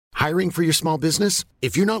Hiring for your small business?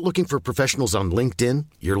 If you're not looking for professionals on LinkedIn,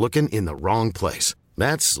 you're looking in the wrong place.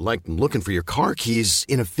 That's like looking for your car keys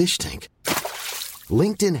in a fish tank.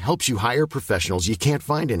 LinkedIn helps you hire professionals you can't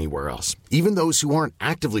find anywhere else, even those who aren't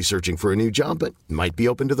actively searching for a new job but might be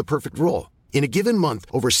open to the perfect role. In a given month,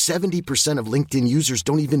 over 70% of LinkedIn users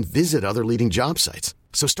don't even visit other leading job sites.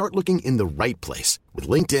 So start looking in the right place. With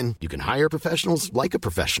LinkedIn, you can hire professionals like a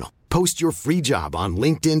professional. Post your free job on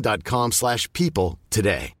linkedin.com/people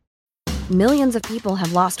today. Millions of people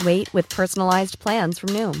have lost weight with personalized plans from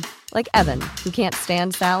Noom. Like Evan, who can't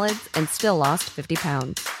stand salads and still lost 50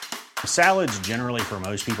 pounds. Salads generally for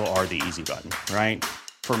most people are the easy button, right?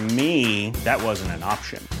 For me, that wasn't an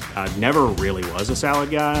option. I never really was a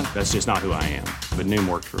salad guy. That's just not who I am. But Noom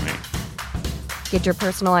worked for me. Get your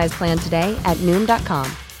personalized plan today at Noom.com.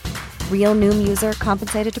 Real Noom user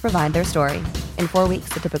compensated to provide their story. In 4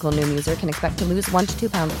 weeks, the typical Noom user can expect to lose 1 to 2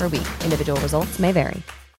 pounds per week. Individual results may vary.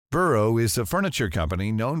 Burrow is a furniture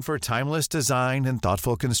company known for timeless design and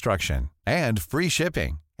thoughtful construction, and free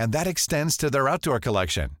shipping, and that extends to their outdoor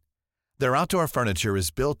collection. Their outdoor furniture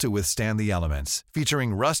is built to withstand the elements,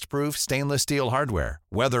 featuring rust-proof stainless steel hardware,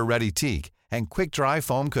 weather-ready teak, and quick-dry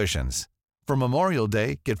foam cushions. For Memorial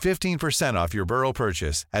Day, get 15% off your Burrow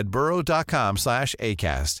purchase at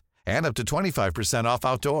burrow.com/ACAST, and up to 25% off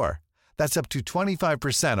outdoor. That's up to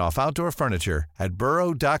 25% off outdoor furniture at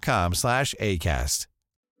burrow.com/ACAST.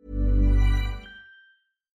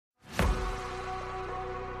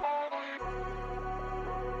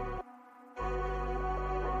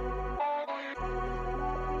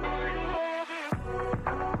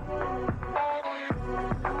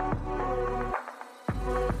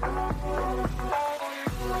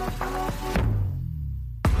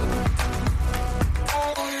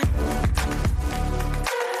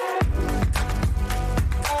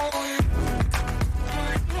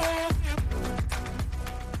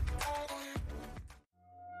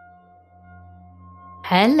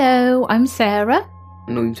 Hello, I'm Sarah.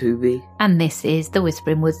 And I'm Toby. And this is the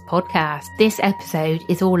Whispering Woods podcast. This episode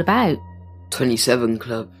is all about 27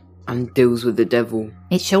 Club and deals with the devil.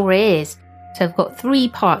 It sure is. So I've got 3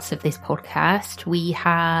 parts of this podcast. We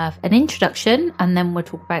have an introduction, and then we'll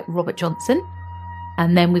talk about Robert Johnson.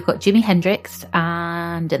 And then we've got Jimi Hendrix,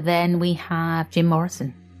 and then we have Jim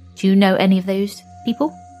Morrison. Do you know any of those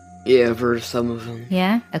people? Yeah, I've heard some of them.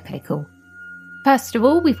 Yeah? Okay, cool. First of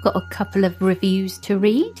all, we've got a couple of reviews to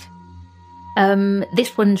read.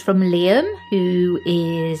 This one's from Liam, who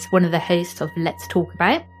is one of the hosts of Let's Talk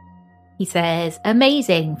About. He says,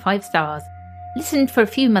 amazing, 5 stars. Listened for a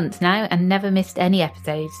few months now and never missed any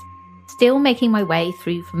episodes. Still making my way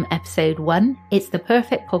through from episode 1. It's the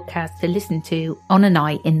perfect podcast to listen to on a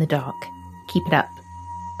night in the dark. Keep it up.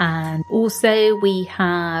 And also we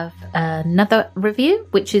have another review,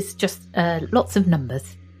 which is just lots of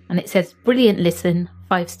numbers. And it says, brilliant listen,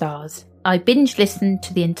 5 stars. I binge listened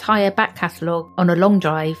to the entire back catalogue on a long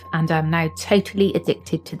drive and am now totally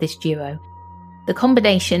addicted to this duo. The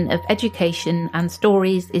combination of education and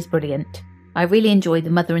stories is brilliant. I really enjoy the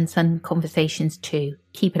mother and son conversations too.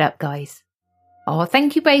 Keep it up, guys. Oh,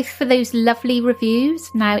 thank you both for those lovely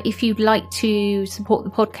reviews. Now, if you'd like to support the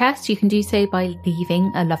podcast, you can do so by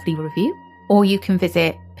leaving a lovely review, or you can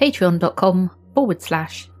visit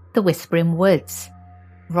patreon.com/The Whispering Woods.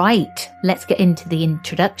 Right, let's get into the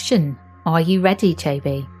introduction. Are you ready,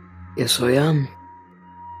 Toby? Yes, I am.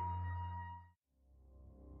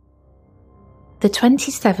 The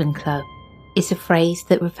 27 Club is a phrase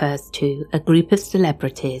that refers to a group of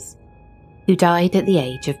celebrities who died at the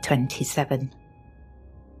age of 27.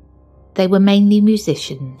 They were mainly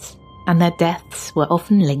musicians, and their deaths were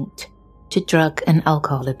often linked to drug and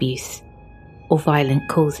alcohol abuse or violent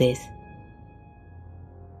causes.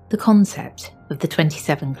 The concept of the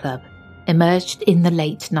 27 Club emerged in the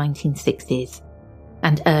late 1960s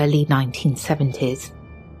and early 1970s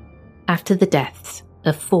after the deaths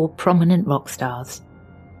of 4 prominent rock stars: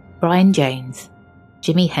 Brian Jones,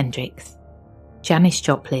 Jimi Hendrix, Janis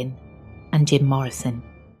Joplin, and Jim Morrison.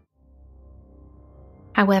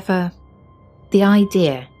 However, the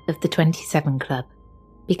idea of the 27 Club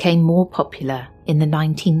became more popular in the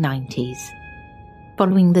 1990s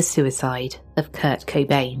following the suicide of Kurt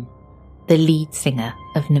Cobain, the lead singer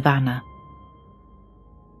of Nirvana.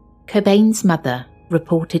 Cobain's mother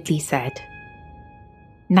reportedly said,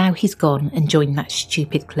 "Now he's gone and joined that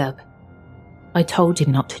stupid club. I told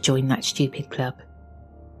him not to join that stupid club."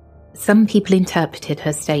 Some people interpreted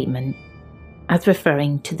her statement as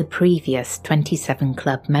referring to the previous 27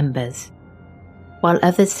 Club members, while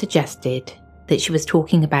others suggested that she was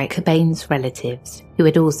talking about Cobain's relatives who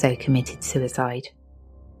had also committed suicide.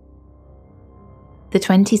 The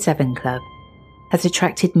 27 Club has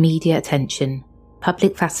attracted media attention,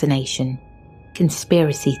 public fascination,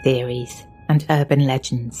 conspiracy theories, and urban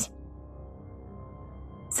legends.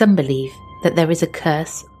 Some believe that there is a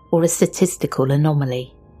curse or a statistical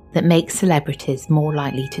anomaly that makes celebrities more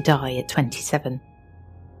likely to die at 27,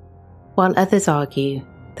 while others argue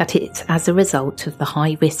that it's as a result of the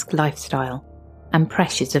high-risk lifestyle and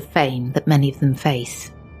pressures of fame that many of them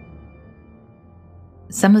face.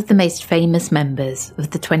 Some of the most famous members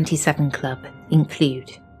of the 27 Club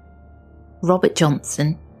include Robert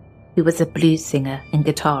Johnson, who was a blues singer and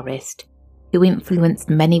guitarist who influenced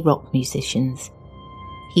many rock musicians.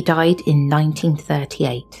 He died in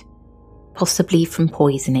 1938, possibly from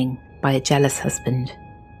poisoning by a jealous husband.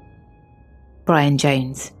 Brian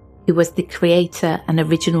Jones, who was the creator and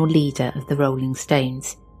original leader of the Rolling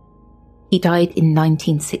Stones. He died in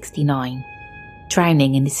 1969,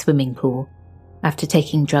 drowning in his swimming pool after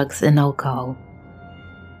taking drugs and alcohol.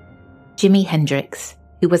 Jimi Hendrix,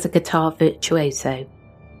 who was a guitar virtuoso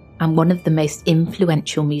and one of the most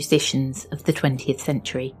influential musicians of the 20th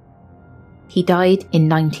century. He died in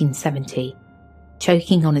 1970,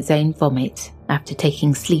 choking on his own vomit after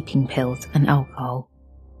taking sleeping pills and alcohol.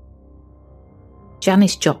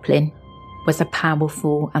 Janis Joplin was a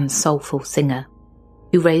powerful and soulful singer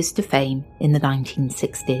who rose to fame in the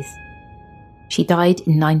 1960s. She died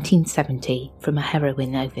in 1970 from a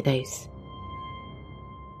heroin overdose.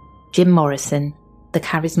 Jim Morrison, the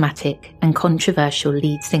charismatic and controversial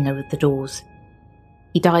lead singer of The Doors.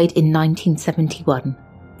 He died in 1971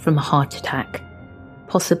 from a heart attack,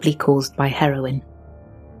 possibly caused by heroin.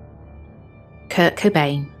 Kurt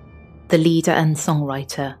Cobain, the leader and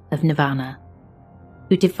songwriter of Nirvana,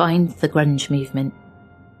 who defined the grunge movement.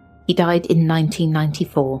 He died in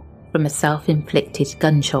 1994 from a self-inflicted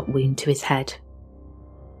gunshot wound to his head.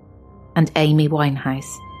 And Amy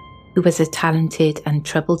Winehouse, who was a talented and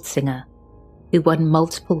troubled singer who won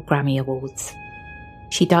multiple Grammy Awards.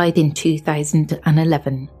 She died in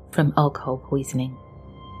 2011 from alcohol poisoning.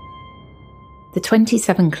 The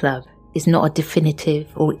 27 Club is not a definitive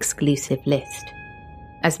or exclusive list,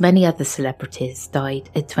 as many other celebrities died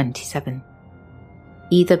at 27,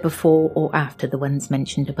 either before or after the ones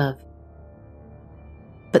mentioned above.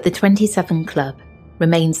 But the 27 Club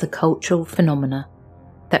remains a cultural phenomena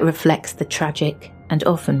that reflects the tragic and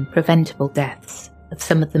often preventable deaths of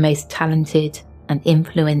some of the most talented and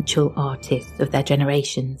influential artists of their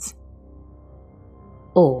generations.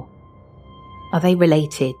 Or are they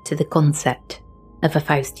related to the concept of a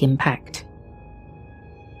Faustian pact?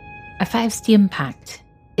 A Faustian pact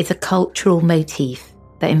is a cultural motif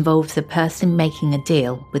that involves a person making a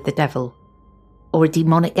deal with the devil or a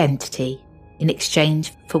demonic entity in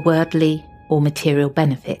exchange for worldly or material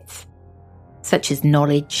benefits, such as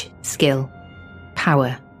knowledge, skill,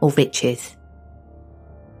 power, or riches.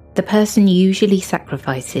 The person usually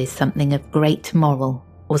sacrifices something of great moral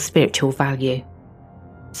or spiritual value,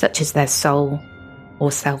 such as their soul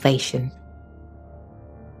or salvation.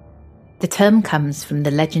 The term comes from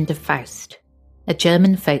the legend of Faust, a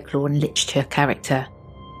German folklore and literature character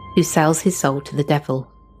who sells his soul to the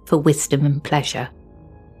devil for wisdom and pleasure.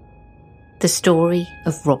 The story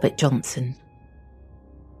of Robert Johnson.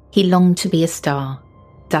 He longed to be a star,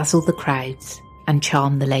 dazzle the crowds, and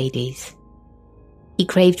charm the ladies. He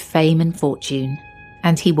craved fame and fortune,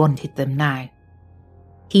 and he wanted them now.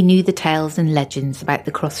 He knew the tales and legends about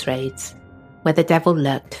the crossroads, where the devil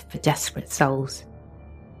lurked for desperate souls.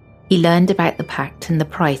 He learned about the pact and the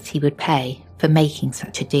price he would pay for making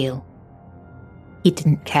such a deal. He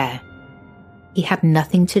didn't care. He had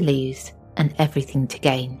nothing to lose and everything to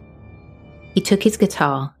gain. He took his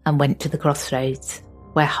guitar and went to the crossroads,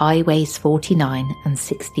 where highways 49 and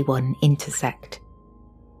 61 intersect.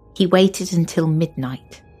 He waited until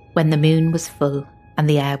midnight, when the moon was full and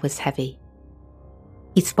the air was heavy.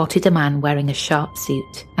 He spotted a man wearing a sharp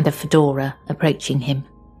suit and a fedora approaching him.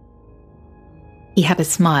 He had a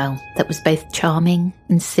smile that was both charming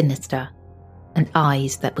and sinister, and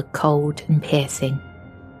eyes that were cold and piercing.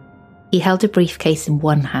 He held a briefcase in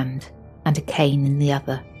one hand and a cane in the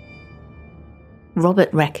other.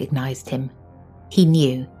 Robert recognised him. He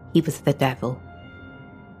knew he was the devil.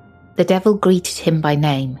 The devil greeted him by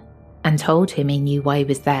name and told him he knew why he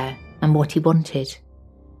was there and what he wanted.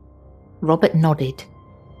 Robert nodded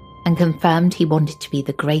and confirmed he wanted to be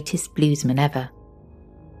the greatest bluesman ever.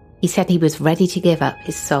 He said he was ready to give up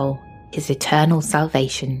his soul, his eternal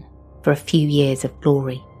salvation, for a few years of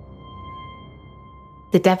glory.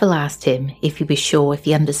 The devil asked him if he was sure if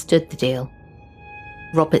he understood the deal.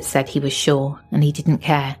 Robert said he was sure and he didn't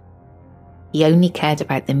care. He only cared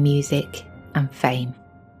about the music and fame.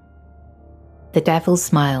 The devil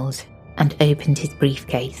smiled and opened his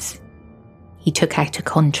briefcase. he took out a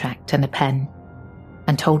contract and a pen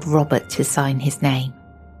and told Robert to sign his name.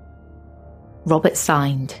 Robert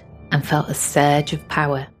signed and felt a surge of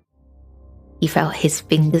power. He felt his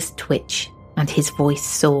fingers twitch and his voice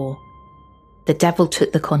soar. The devil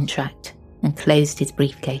took the contract and closed his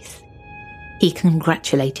briefcase. He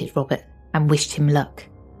congratulated Robert and wished him luck.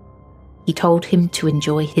 He told him to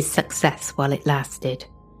enjoy his success while it lasted.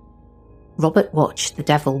 Robert watched the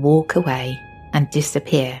devil walk away and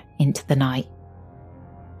disappear into the night.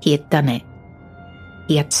 He had done it.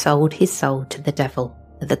 He had sold his soul to the devil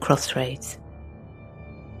at the crossroads.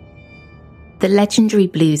 The legendary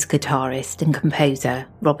blues guitarist and composer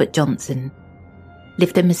Robert Johnson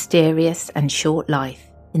lived a mysterious and short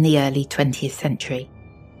life in the early 20th century.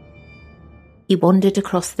 He wandered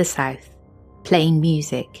across the South, playing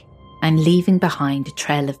music and leaving behind a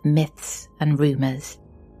trail of myths and rumours.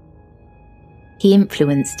 He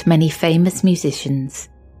influenced many famous musicians,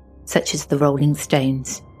 such as the Rolling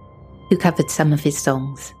Stones, who covered some of his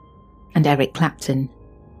songs, and Eric Clapton,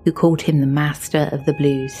 who called him the master of the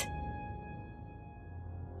blues.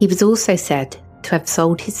 He was also said to have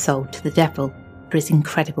sold his soul to the devil for his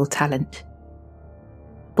incredible talent.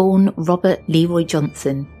 Born Robert Leroy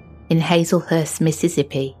Johnson in Hazelhurst,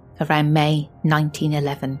 Mississippi, around May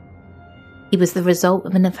 1911, he was the result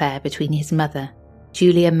of an affair between his mother,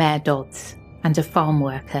 Julia Mayer Dodds, and a farm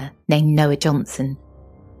worker named Noah Johnson.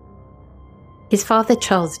 His father,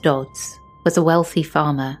 Charles Dodds, was a wealthy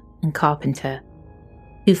farmer and carpenter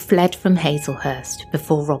who fled from Hazelhurst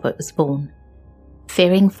before Robert was born,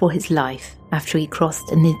 fearing for his life after he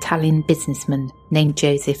crossed an Italian businessman named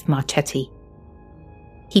Joseph Marchetti.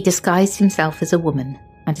 He disguised himself as a woman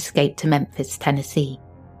and escaped to Memphis, Tennessee,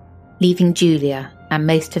 leaving Julia and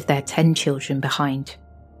most of their 10 children behind.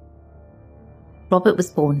 Robert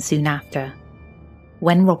was born soon after.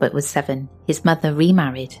 When Robert was 7, his mother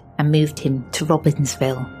remarried and moved him to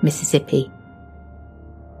Robbinsville, Mississippi.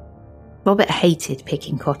 Robert hated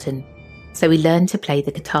picking cotton, so he learned to play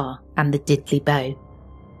the guitar and the diddley bow,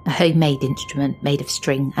 a homemade instrument made of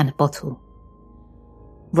string and a bottle.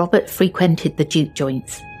 Robert frequented the juke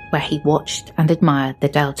joints, where he watched and admired the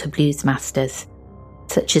Delta blues masters,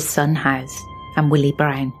 such as Son House and Willie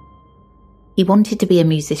Brown. He wanted to be a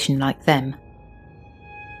musician like them.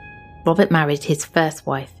 Robert married his first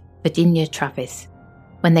wife, Virginia Travis,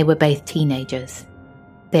 when they were both teenagers.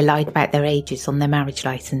 They lied about their ages on their marriage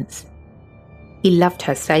license. He loved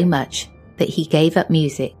her so much that he gave up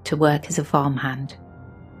music to work as a farmhand.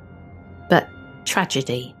 But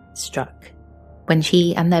tragedy struck when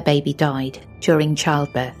she and their baby died during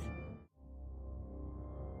childbirth.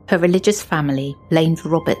 Her religious family blamed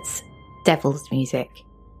Robert's devil's music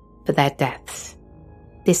for their deaths.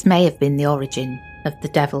 This may have been the origin of the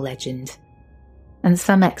devil legend, and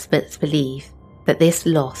some experts believe that this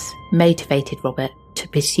loss motivated Robert to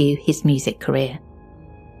pursue his music career.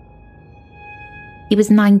 He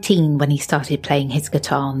was 19 when he started playing his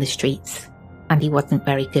guitar on the streets, and he wasn't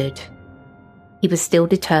very good. He was still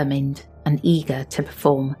determined and eager to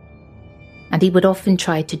perform, and he would often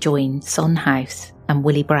try to join Son House and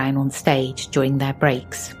Willie Brown on stage during their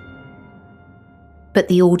breaks. But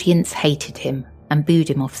the audience hated him and booed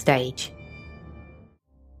him off stage.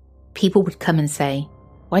 People would come and say,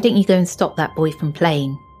 "Why don't you go and stop that boy from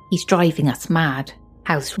playing? He's driving us mad,"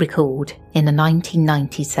 House recalled in a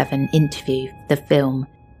 1997 interview for the film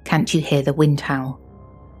Can't You Hear the Wind Howl.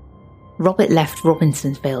 Robert left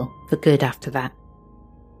Robbinsville for good after that.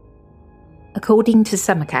 According to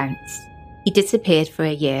some accounts, he disappeared for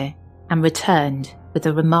a year and returned with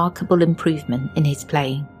a remarkable improvement in his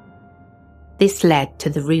playing. This led to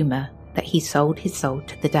the rumour that he sold his soul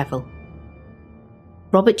to the devil.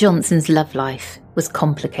 Robert Johnson's love life was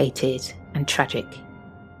complicated and tragic.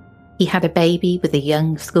 He had a baby with a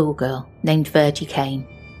young schoolgirl named Virgie Kane,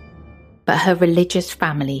 but her religious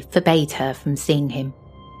family forbade her from seeing him.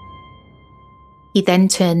 He then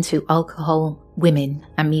turned to alcohol, women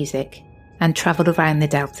and music and travelled around the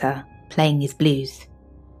Delta playing his blues.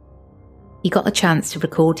 He got a chance to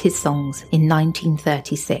record his songs in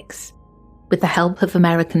 1936 with the help of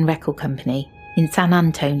American Record Company in San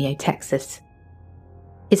Antonio, Texas.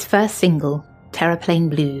 His first single, Terraplane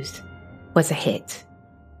Blues, was a hit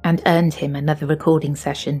and earned him another recording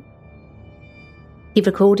session. He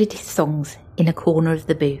recorded his songs in a corner of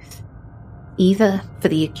the booth, either for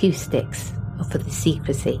the acoustics or for the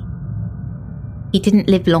secrecy. He didn't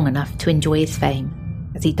live long enough to enjoy his fame,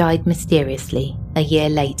 as he died mysteriously a year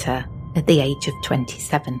later at the age of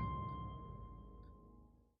 27.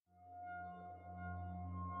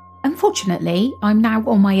 Unfortunately, I'm now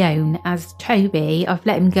on my own, as Toby, I've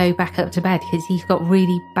let him go back up to bed because he's got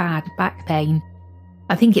really bad back pain.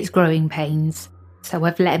 I think it's growing pains, so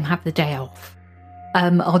I've let him have the day off.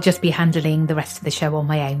 I'll just be handling the rest of the show on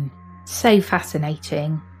my own. So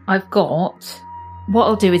fascinating. What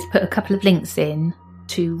I'll do is put a couple of links in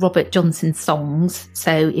to Robert Johnson's songs.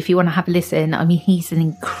 So if you want to have a listen, I mean, he's an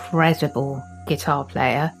incredible guitar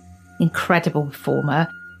player, incredible performer,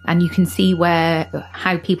 and you can see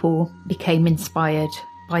how people became inspired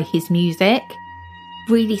by his music.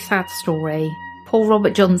 Really sad story. Poor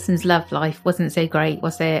Robert Johnson's love life wasn't so great,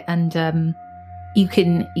 was it? And you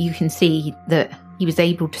can see that he was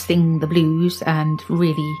able to sing the blues and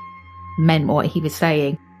really meant what he was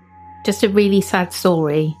saying. Just a really sad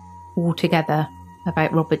story altogether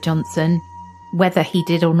about Robert Johnson, whether he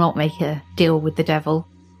did or not make a deal with the devil,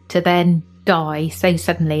 to then die so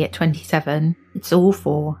suddenly at 27. It's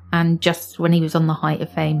awful, and just when he was on the height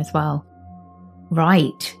of fame as well.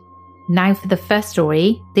 Right, now for the first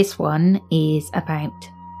story. This one is about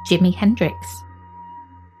Jimi Hendrix.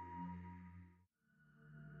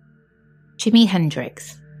 Jimi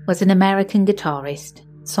Hendrix was an American guitarist,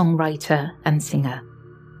 songwriter and singer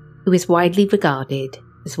who is widely regarded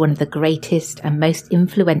as one of the greatest and most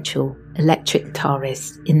influential electric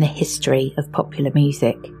guitarists in the history of popular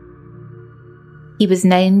music. He was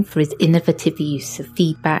known for his innovative use of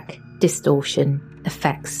feedback, distortion,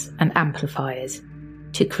 effects and amplifiers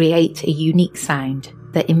to create a unique sound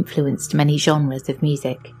that influenced many genres of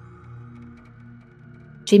music.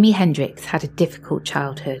 Jimi Hendrix had a difficult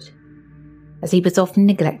childhood, as he was often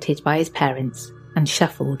neglected by his parents and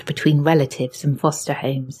shuffled between relatives and foster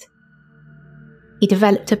homes. He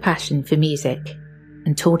developed a passion for music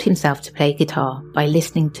and taught himself to play guitar by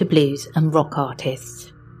listening to blues and rock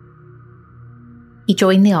artists. He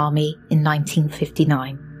joined the army in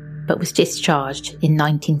 1959, but was discharged in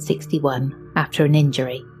 1961 after an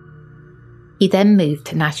injury. He then moved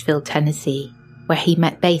to Nashville, Tennessee, where he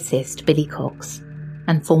met bassist Billy Cox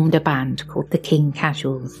and formed a band called the King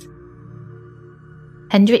Casuals.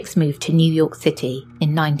 Hendrix moved to New York City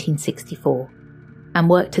in 1964 and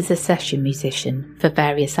worked as a session musician for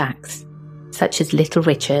various acts, such as Little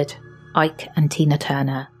Richard, Ike and Tina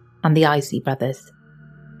Turner, and the Isley Brothers.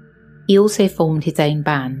 He also formed his own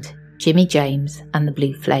band, Jimmy James and the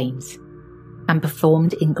Blue Flames, and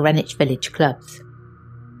performed in Greenwich Village clubs.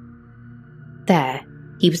 There,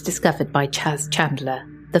 he was discovered by Chas Chandler,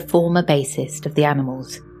 the former bassist of the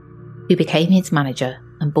Animals, who became his manager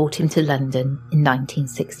and brought him to London in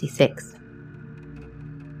 1966.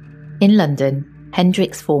 In London,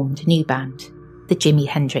 Hendrix formed a new band, the Jimi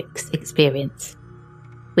Hendrix Experience,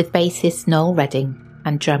 with bassist Noel Redding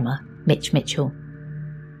and drummer Mitch Mitchell.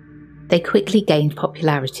 They quickly gained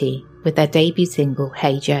popularity with their debut single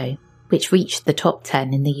Hey Joe, which reached the top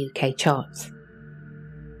 10 in the UK charts.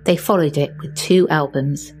 They followed it with 2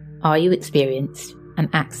 albums, Are You Experienced and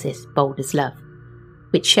Axis Bold as Love,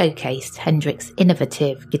 which showcased Hendrix's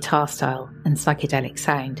innovative guitar style and psychedelic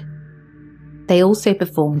sound. They also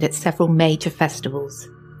performed at several major festivals,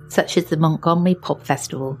 such as the Montgomery Pop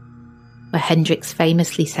Festival, where Hendrix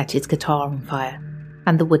famously set his guitar on fire,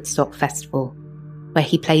 and the Woodstock Festival, where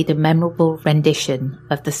he played a memorable rendition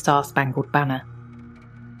of the Star-Spangled Banner.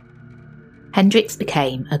 Hendrix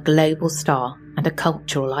became a global star and a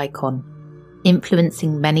cultural icon,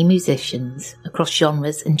 influencing many musicians across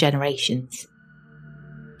genres and generations.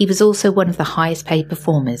 He was also one of the highest paid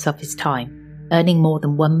performers of his time, earning more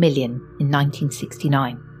than $1 million in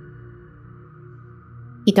 1969.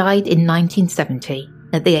 He died in 1970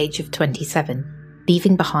 at the age of 27,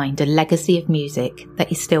 leaving behind a legacy of music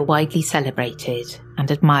that is still widely celebrated and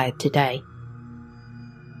admired today.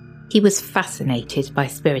 He was fascinated by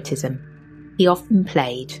Spiritism. He often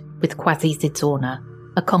played with Kwasi Zidzorna,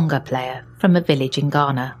 a conga player from a village in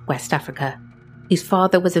Ghana, West Africa, whose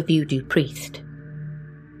father was a voodoo priest.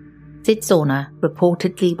 Zidzorna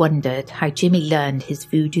reportedly wondered how Jimi learned his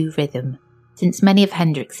voodoo rhythm, since many of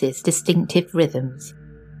Hendrix's distinctive rhythms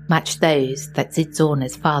matched those that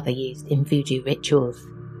Zidzorna's father used in voodoo rituals.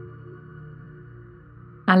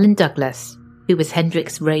 Alan Douglas, who was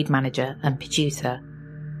Hendrix's road manager and producer,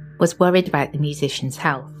 was worried about the musician's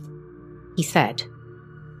health. He said,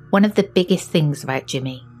 "One of the biggest things about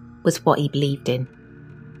Jimi was what he believed in.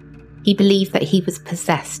 He believed that he was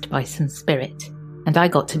possessed by some spirit, and I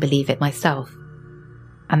got to believe it myself.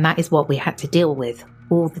 And that is what we had to deal with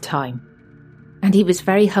all the time. And he was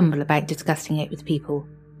very humble about discussing it with people,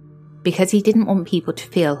 because he didn't want people to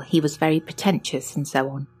feel he was very pretentious and so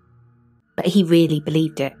on. But he really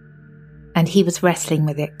believed it, and he was wrestling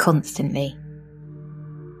with it constantly."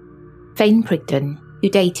 Fane Prigden, who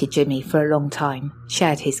dated Jimi for a long time,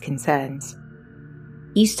 shared his concerns.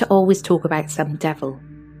 He used to always talk about some devil.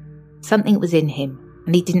 Something was in him,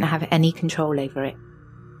 and he didn't have any control over it.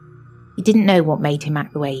 He didn't know what made him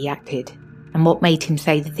act the way he acted, and what made him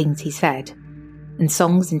say the things he said. And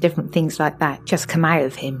songs and different things like that just come out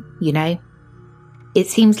of him, you know? It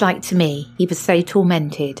seems like to me he was so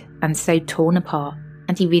tormented and so torn apart,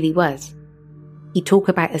 and he really was. He'd talk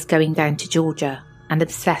about us going down to Georgia and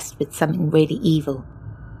obsessed with something really evil.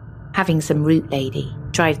 Having some root lady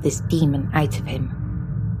drive this demon out of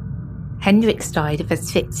him. Hendrix died of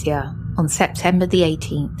asphyxia on September the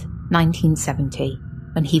 18th, 1970,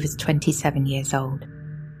 when he was 27 years old.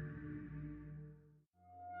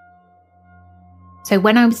 So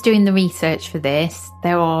when I was doing the research for this,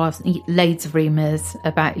 there are loads of rumours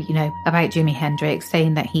about Jimi Hendrix,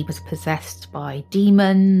 saying that he was possessed by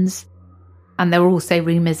demons. And there were also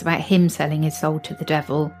rumours about him selling his soul to the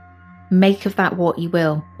devil. Make of that what you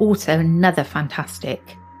will. Also another fantastic,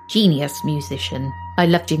 genius musician. I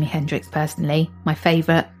love Jimi Hendrix personally. My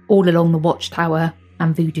favourite, All Along the Watchtower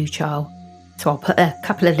and Voodoo Child. So I'll put a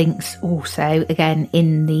couple of links also, again,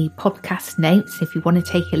 in the podcast notes if you want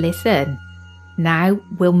to take a listen. Now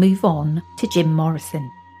we'll move on to Jim Morrison.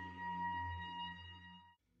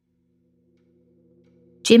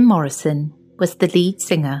 Jim Morrison was the lead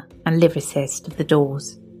singer and lyricist of The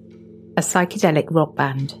Doors, a psychedelic rock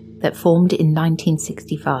band that formed in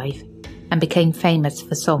 1965 and became famous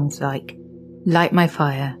for songs like Light My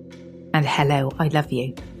Fire and Hello, I Love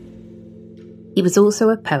You. He was also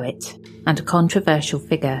a poet and a controversial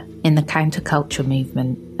figure in the counterculture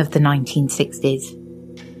movement of the 1960s.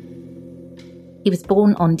 He was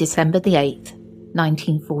born on December the 8th,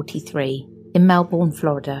 1943, in Melbourne,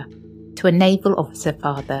 Florida, to a naval officer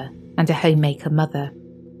father and a homemaker mother.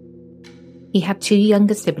 He had 2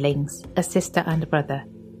 younger siblings, a sister and a brother.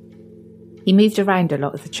 He moved around a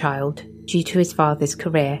lot as a child due to his father's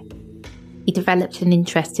career. He developed an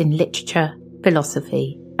interest in literature,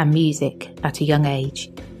 philosophy and music at a young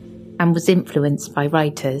age, and was influenced by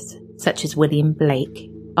writers such as William Blake,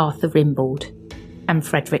 Arthur Rimbaud and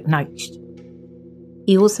Friedrich Nietzsche.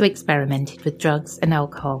 He also experimented with drugs and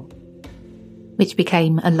alcohol, which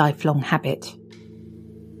became a lifelong habit.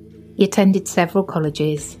 He attended several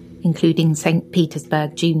colleges, including St.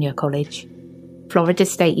 Petersburg Junior College, Florida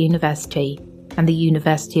State University, and the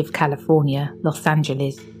University of California, Los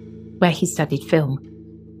Angeles, where he studied film.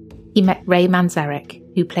 He met Ray Manzarek,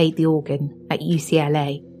 who played the organ at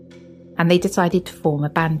UCLA, and they decided to form a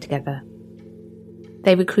band together.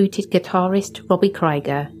 They recruited guitarist Robbie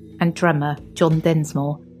Krieger and drummer John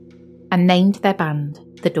Densmore, and named their band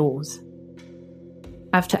The Doors,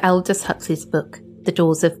 after Aldous Huxley's book The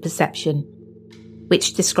Doors of Perception,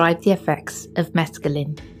 which described the effects of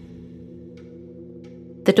mescaline.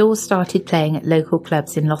 The Doors started playing at local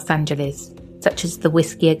clubs in Los Angeles, such as the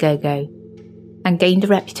Whiskey A Go-Go, and gained a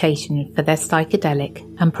reputation for their psychedelic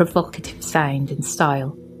and provocative sound and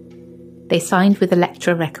style. They signed with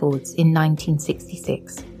Elektra Records in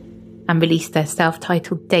 1966 and released their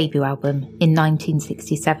self-titled debut album in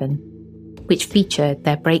 1967, which featured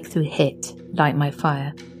their breakthrough hit, Light My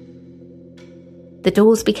Fire. The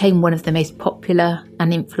Doors became one of the most popular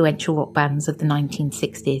and influential rock bands of the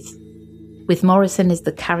 1960s, with Morrison as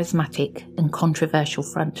the charismatic and controversial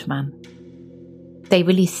frontman. They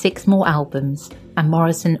released 6 more albums, and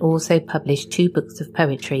Morrison also published 2 books of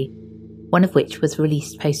poetry, one of which was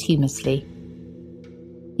released posthumously.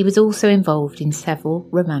 He was also involved in several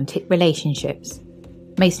romantic relationships,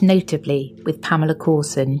 most notably with Pamela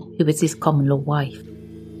Courson, who was his common-law wife.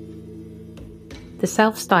 The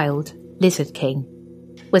self-styled Lizard King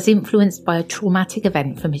was influenced by a traumatic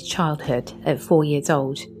event from his childhood at 4 years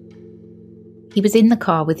old. He was in the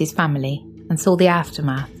car with his family and saw the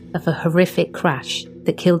aftermath of a horrific crash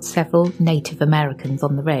that killed several Native Americans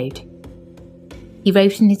on the road. He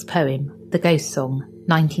wrote in his poem, The Ghost Song,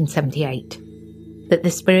 1978, that the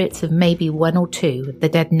spirits of maybe 1 or 2 of the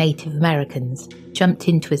dead Native Americans jumped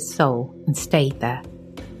into his soul and stayed there.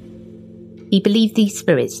 He believed these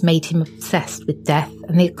spirits made him obsessed with death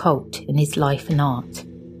and the occult in his life and art.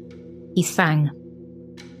 He sang,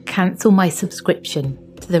 "Cancel my subscription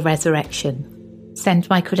to the resurrection. Send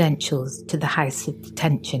my credentials to the house of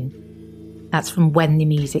detention." That's from When the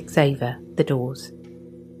Music's Over, The Doors.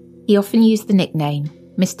 He often used the nickname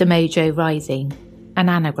Mr. Mojo Rising, an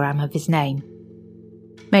anagram of his name.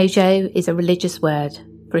 Mojo is a religious word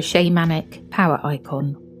for a shamanic power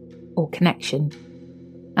icon or connection,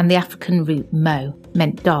 and the African root Mo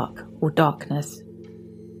meant dark or darkness.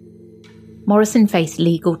 Morrison faced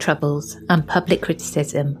legal troubles and public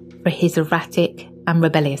criticism for his erratic and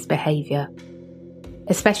rebellious behaviour,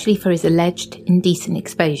 especially for his alleged indecent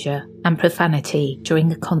exposure and profanity during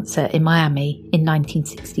a concert in Miami in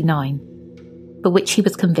 1969, for which he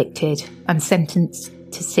was convicted and sentenced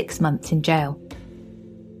to 6 months in jail.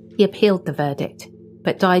 He appealed the verdict,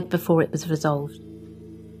 but died before it was resolved.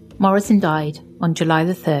 Morrison died on July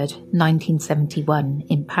the 3rd, 1971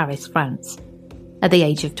 in Paris, France, at the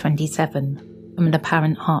age of 27 from an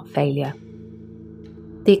apparent heart failure.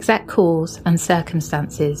 The exact cause and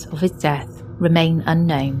circumstances of his death remain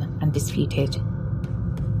unknown and disputed.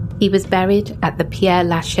 He was buried at the Père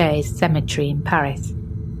Lachaise cemetery in Paris,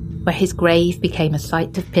 where his grave became a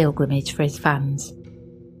site of pilgrimage for his fans.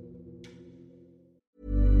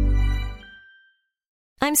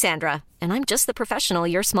 I'm Sandra, and I'm just the professional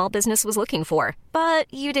your small business was looking for. But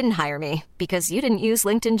you didn't hire me because you didn't use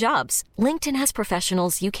LinkedIn Jobs. LinkedIn has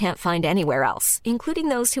professionals you can't find anywhere else, including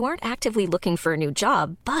those who aren't actively looking for a new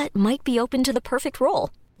job, but might be open to the perfect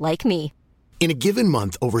role, like me. In a given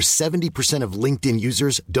month, over 70% of LinkedIn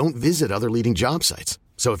users don't visit other leading job sites.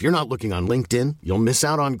 So if you're not looking on LinkedIn, you'll miss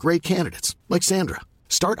out on great candidates like Sandra.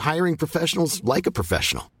 Start hiring professionals like a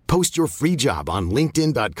professional. Post your free job on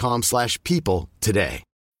linkedin.com/people today.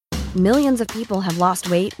 Millions of people have lost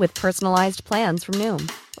weight with personalized plans from Noom,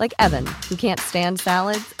 like Evan, who can't stand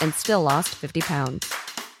salads and still lost 50 pounds.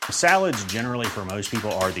 Salads generally for most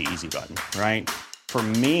people are the easy button, right? For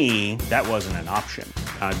me, that wasn't an option.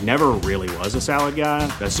 I never really was a salad guy.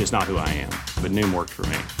 That's just not who I am. But Noom worked for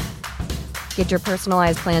me. Get your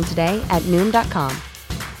personalized plan today at Noom.com.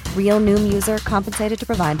 Real Noom user compensated to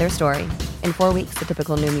provide their story. In 4 weeks, the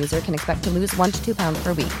typical Noom user can expect to lose 1 to 2 pounds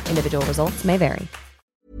per week. Individual results may vary.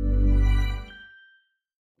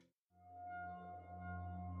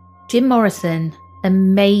 Jim Morrison,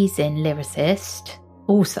 amazing lyricist.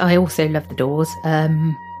 I also love The Doors.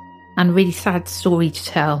 And a really sad story to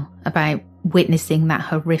tell about witnessing that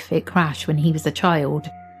horrific crash when he was a child.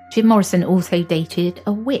 Jim Morrison also dated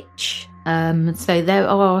a witch. So there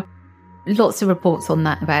are lots of reports on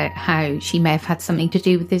that about how she may have had something to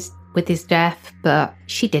do with his death, but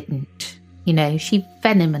she didn't. You know, she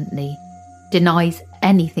vehemently denies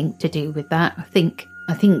anything to do with that. I think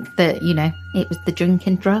that, you know, it was the drink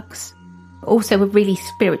and drugs. Also a really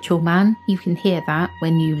spiritual man. You can hear that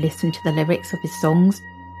when you listen to the lyrics of his songs.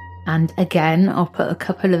 And again, I'll put a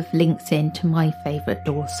couple of links in to my favourite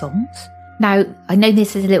Doors songs. Now, I know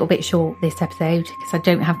this is a little bit short, this episode, because I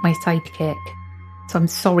don't have my sidekick. So I'm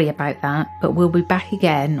sorry about that, but we'll be back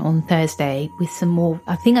again on Thursday with some more.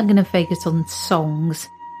 I think I'm going to focus on songs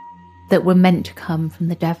that were meant to come from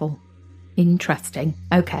the devil. Interesting.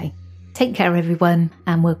 Okay. Take care, everyone,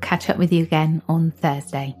 and we'll catch up with you again on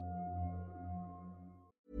Thursday.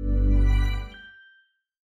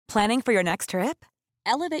 Planning for your next trip?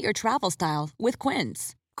 Elevate your travel style with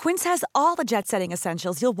Quince. Quince has all the jet-setting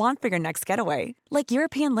essentials you'll want for your next getaway, like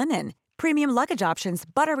European linen, premium luggage options,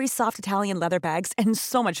 buttery soft Italian leather bags, and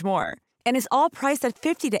so much more. And is all priced at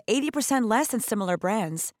 50 to 80% less than similar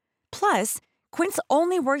brands. Plus, Quince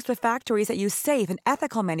only works with factories that use safe and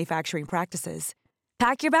ethical manufacturing practices.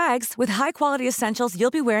 Pack your bags with high-quality essentials you'll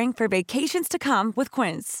be wearing for vacations to come with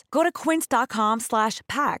Quince. Go to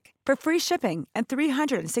quince.com/pack for free shipping and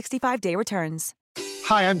 365-day returns.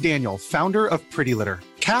 Hi, I'm Daniel, founder of Pretty Litter.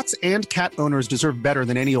 Cats and cat owners deserve better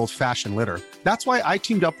than any old-fashioned litter. That's why I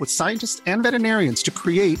teamed up with scientists and veterinarians to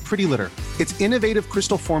create Pretty Litter. Its innovative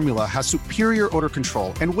crystal formula has superior odor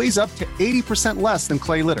control and weighs up to 80% less than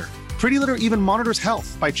clay litter. Pretty Litter even monitors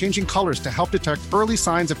health by changing colors to help detect early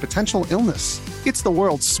signs of potential illness. It's the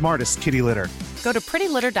world's smartest kitty litter. Go to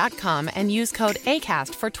prettylitter.com and use code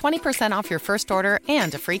ACAST for 20% off your first order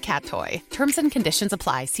and a free cat toy. Terms and conditions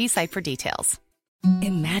apply. See site for details.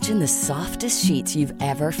 Imagine the softest sheets you've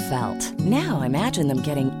ever felt. Now imagine them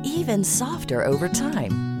getting even softer over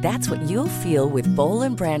time. That's what you'll feel with Boll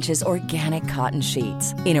 & Branch's organic cotton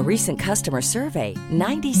sheets. In a recent customer survey,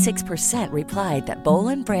 96% replied that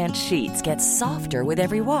Boll & Branch sheets get softer with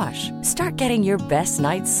every wash. Start getting your best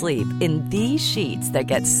night's sleep in these sheets that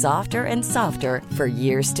get softer and softer for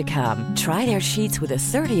years to come. Try their sheets with a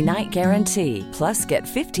 30-night guarantee. Plus, get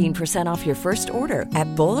 15% off your first order at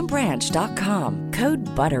bollandbranch.com. Code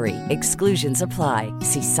BUTTERY. Exclusions apply.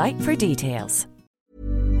 See site for details.